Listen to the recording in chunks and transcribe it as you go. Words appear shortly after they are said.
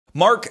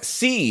Mark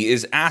C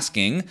is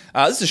asking,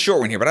 this is a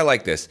short one here, but I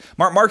like this.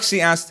 Mark C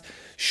asked,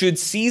 should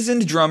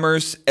seasoned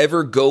drummers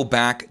ever go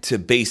back to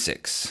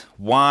basics?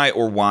 Why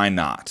or why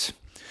not?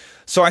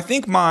 So I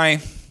think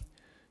my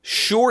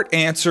short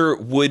answer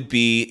would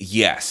be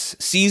yes.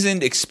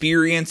 Seasoned,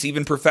 experienced,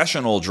 even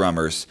professional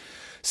drummers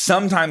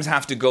sometimes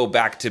have to go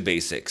back to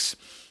basics.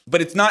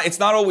 But it's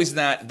not always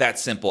that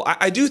simple.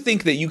 I do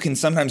think that you can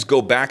sometimes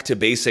go back to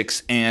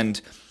basics and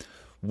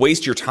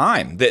waste your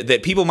time.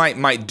 That people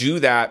might do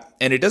that,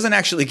 and it doesn't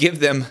actually give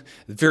them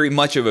very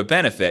much of a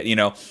benefit.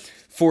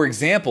 For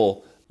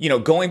example,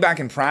 going back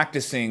and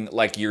practicing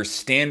like your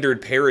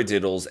standard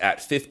paradiddles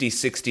at 50,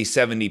 60,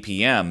 70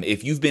 PM,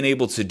 if you've been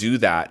able to do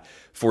that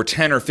for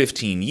 10 or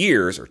 15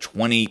 years or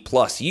 20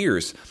 plus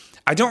years,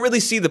 I don't really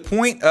see the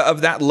point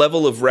of that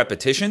level of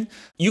repetition.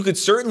 You could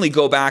certainly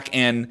go back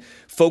and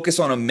focus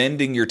on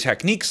amending your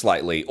technique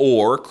slightly,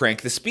 or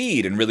crank the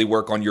speed and really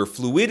work on your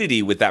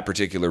fluidity with that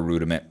particular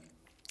rudiment.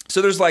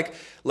 So there's like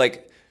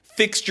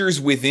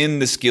fixtures within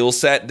the skill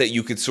set that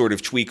you could sort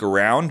of tweak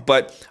around.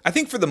 But I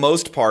think for the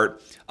most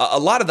part, a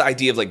lot of the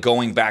idea of like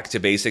going back to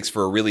basics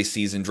for a really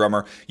seasoned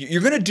drummer,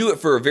 you're going to do it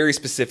for a very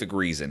specific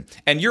reason.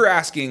 And you're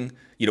asking,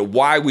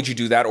 why would you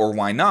do that or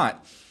why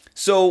not?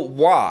 So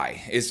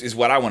why is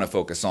what I want to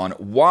focus on.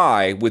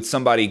 Why would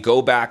somebody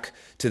go back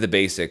to the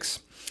basics?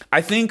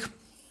 I think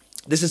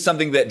this is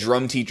something that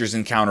drum teachers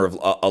encounter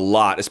a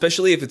lot,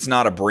 especially if it's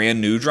not a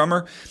brand new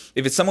drummer.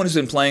 If it's someone who's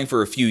been playing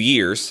for a few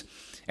years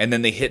and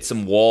then they hit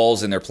some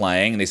walls in their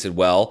playing and they said,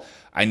 well,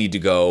 I need to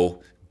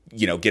go,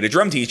 get a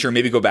drum teacher,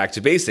 maybe go back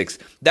to basics.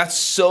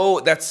 That's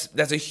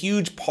a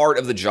huge part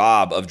of the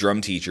job of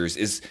drum teachers,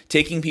 is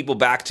taking people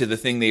back to the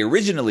thing they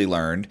originally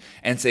learned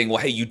and saying, well,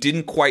 hey, you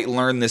didn't quite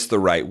learn this the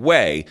right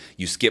way.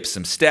 You skipped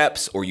some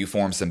steps or you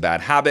formed some bad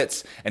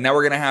habits, and now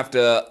we're going to have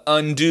to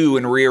undo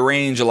and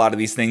rearrange a lot of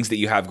these things that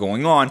you have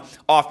going on.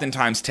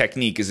 Oftentimes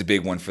technique is a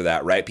big one for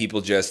that, right?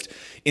 People just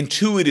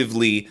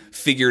intuitively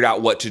figured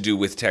out what to do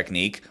with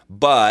technique,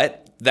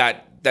 but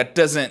that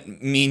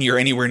doesn't mean you're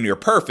anywhere near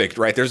perfect,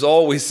 right? There's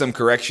always some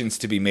corrections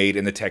to be made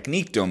in the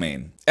technique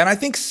domain. And I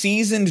think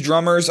seasoned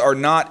drummers are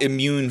not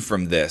immune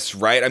from this,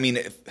 right? I mean,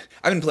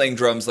 I've been playing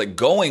drums like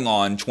going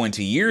on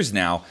 20 years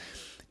now,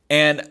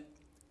 and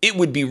it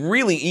would be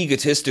really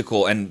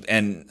egotistical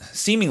and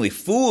seemingly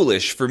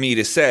foolish for me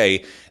to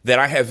say that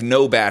I have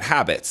no bad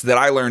habits, that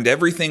I learned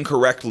everything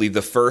correctly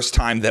the first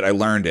time that I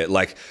learned it.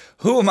 Like,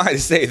 who am I to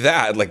say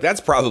that? Like, that's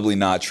probably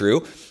not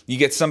true. You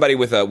get somebody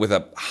with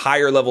a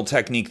higher level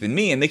technique than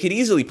me, and they could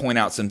easily point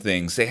out some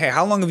things. Say, hey,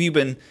 how long have you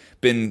been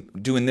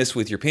doing this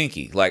with your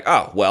pinky? Like,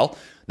 oh, well,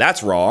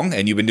 that's wrong,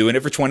 and you've been doing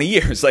it for 20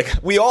 years. Like,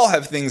 we all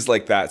have things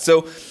like that.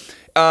 So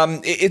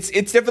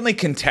it's definitely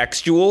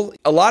contextual.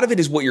 A lot of it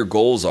is what your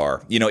goals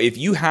are. If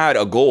you had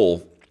a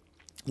goal,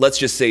 let's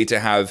just say to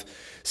have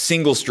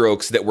single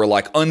strokes that were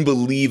like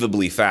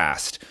unbelievably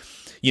fast,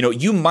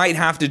 you might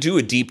have to do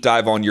a deep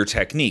dive on your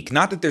technique.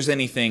 Not that there's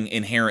anything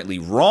inherently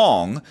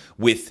wrong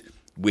with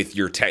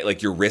your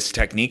your wrist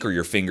technique or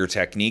your finger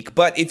technique,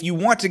 but if you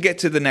want to get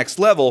to the next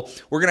level,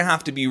 we're going to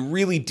have to be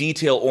really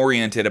detail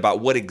oriented about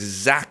what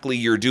exactly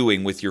you're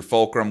doing with your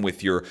fulcrum,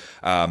 with your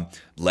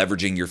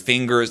leveraging your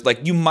fingers.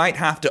 Like, you might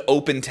have to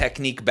open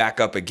technique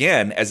back up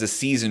again as a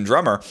seasoned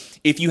drummer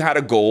if you had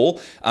a goal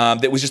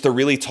that was just a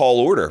really tall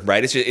order,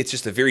 right? It's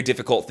just a very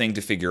difficult thing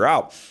to figure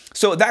out.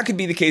 So that could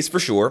be the case for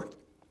sure.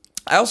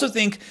 I also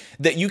think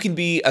that you can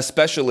be a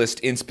specialist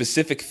in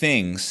specific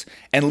things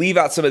and leave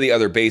out some of the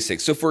other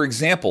basics. So for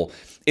example,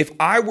 if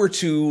I were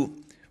to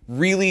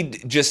really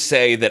just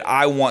say that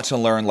I want to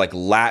learn like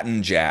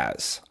Latin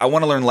jazz, I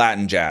want to learn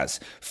Latin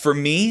jazz. For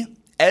me,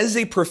 as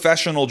a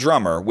professional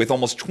drummer with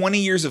almost 20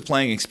 years of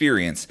playing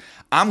experience,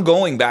 I'm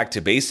going back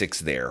to basics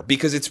there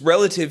because it's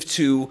relative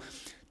to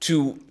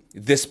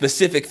the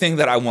specific thing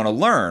that I want to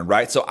learn,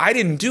 right? So I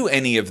didn't do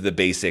any of the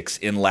basics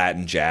in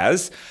Latin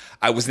jazz.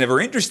 I was never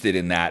interested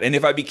in that. And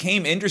if I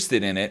became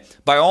interested in it,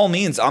 by all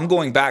means, I'm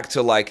going back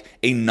to like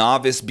a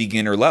novice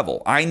beginner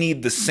level. I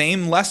need the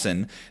same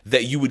lesson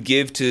that you would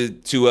give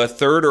to a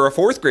third or a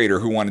fourth grader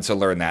who wanted to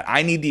learn that.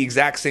 I need the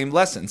exact same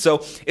lesson.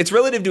 So it's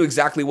relative to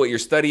exactly what you're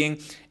studying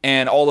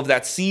and all of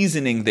that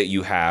seasoning that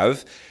you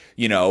have.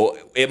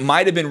 It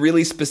might have been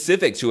really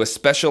specific to a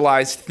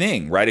specialized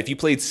thing, right? If you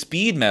played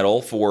speed metal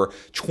for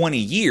 20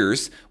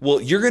 years, well,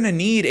 you're going to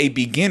need a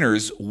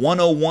beginner's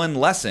 101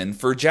 lesson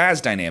for jazz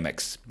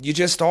dynamics. You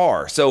just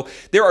are. So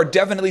there are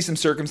definitely some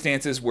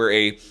circumstances where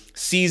a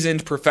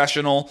seasoned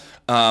professional,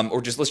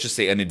 or let's just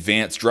say an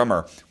advanced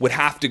drummer, would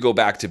have to go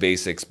back to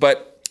basics.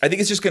 But I think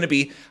it's just going to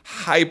be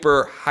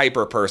hyper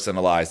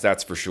personalized,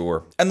 that's for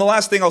sure. And the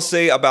last thing I'll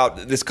say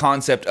about this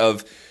concept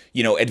of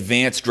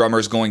advanced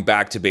drummers going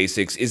back to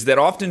basics is that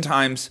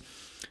oftentimes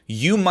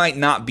you might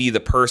not be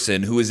the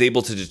person who is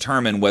able to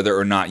determine whether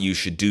or not you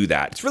should do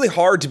that. It's really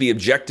hard to be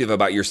objective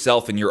about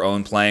yourself and your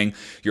own playing,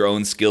 your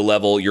own skill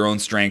level, your own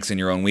strengths and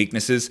your own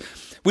weaknesses,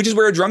 which is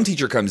where a drum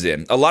teacher comes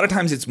in. A lot of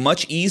times it's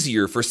much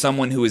easier for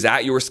someone who is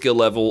at your skill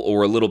level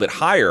or a little bit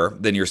higher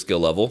than your skill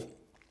level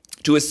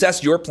to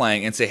assess your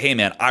playing and say, hey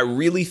man, I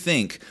really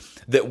think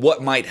that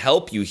what might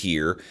help you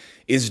here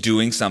is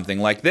doing something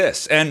like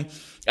this. And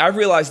I've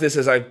realized this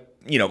as I've,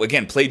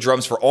 again, played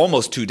drums for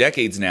almost 2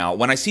 decades now.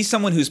 When I see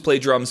someone who's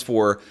played drums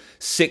for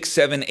 6,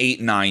 7,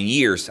 8, 9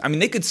 years, I mean,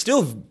 they could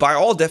still, by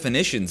all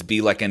definitions,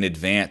 be like an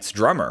advanced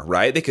drummer,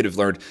 right? They could have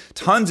learned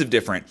tons of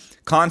different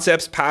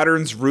concepts,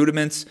 patterns,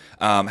 rudiments,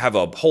 have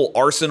a whole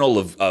arsenal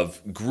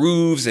of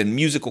grooves and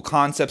musical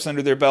concepts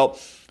under their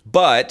belt.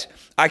 But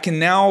I can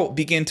now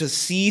begin to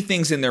see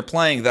things in their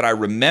playing that I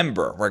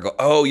remember, where I go,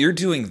 oh, you're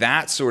doing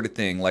that sort of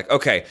thing. Like,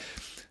 okay,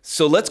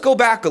 so let's go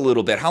back a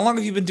little bit. How long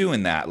have you been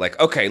doing that? Like,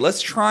 okay,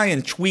 let's try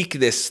and tweak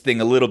this thing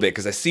a little bit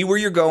because I see where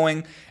you're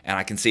going and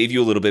I can save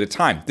you a little bit of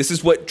time. This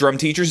is what drum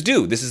teachers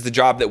do. This is the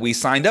job that we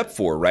signed up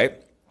for,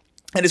 right?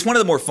 And it's one of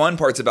the more fun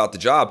parts about the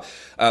job.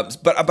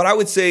 But I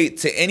would say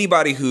to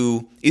anybody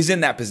who is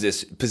in that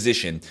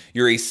position,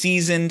 you're a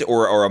seasoned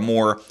or a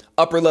more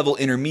upper level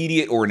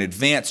intermediate or an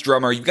advanced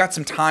drummer, you've got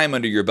some time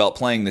under your belt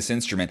playing this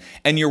instrument,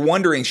 and you're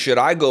wondering, should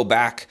I go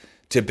back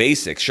to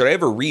basics? Should I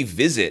ever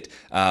revisit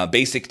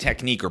basic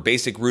technique or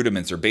basic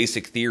rudiments or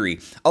basic theory?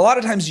 A lot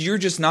of times you're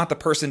just not the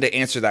person to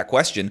answer that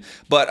question,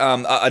 but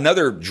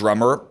another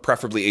drummer,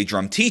 preferably a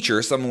drum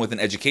teacher, someone with an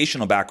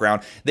educational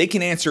background, they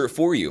can answer it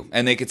for you.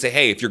 And they could say,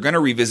 hey, if you're going to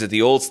revisit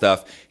the old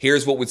stuff,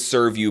 here's what would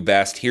serve you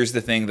best. Here's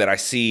the thing that I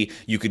see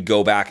you could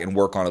go back and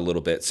work on a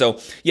little bit. So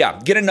yeah,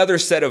 get another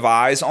set of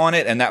eyes on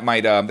it, and that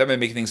might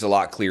make things a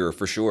lot clearer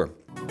for sure.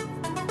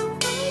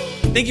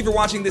 Thank you for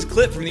watching this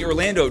clip from the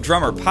Orlando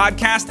Drummer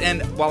Podcast,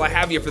 and while I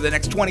have you for the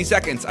next 20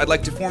 seconds, I'd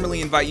like to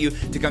formally invite you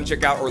to come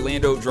check out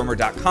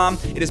orlandodrummer.com.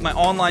 It is my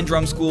online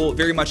drum school,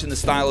 very much in the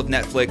style of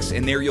Netflix,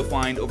 and there you'll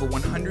find over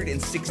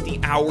 160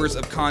 hours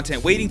of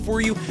content waiting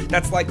for you.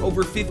 That's like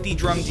over 50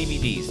 drum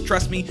DVDs.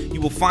 Trust me, you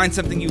will find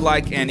something you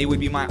like, and it would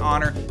be my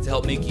honor to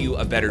help make you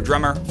a better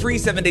drummer. Free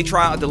 7-day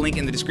trial at the link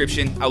in the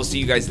description. I will see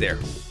you guys there.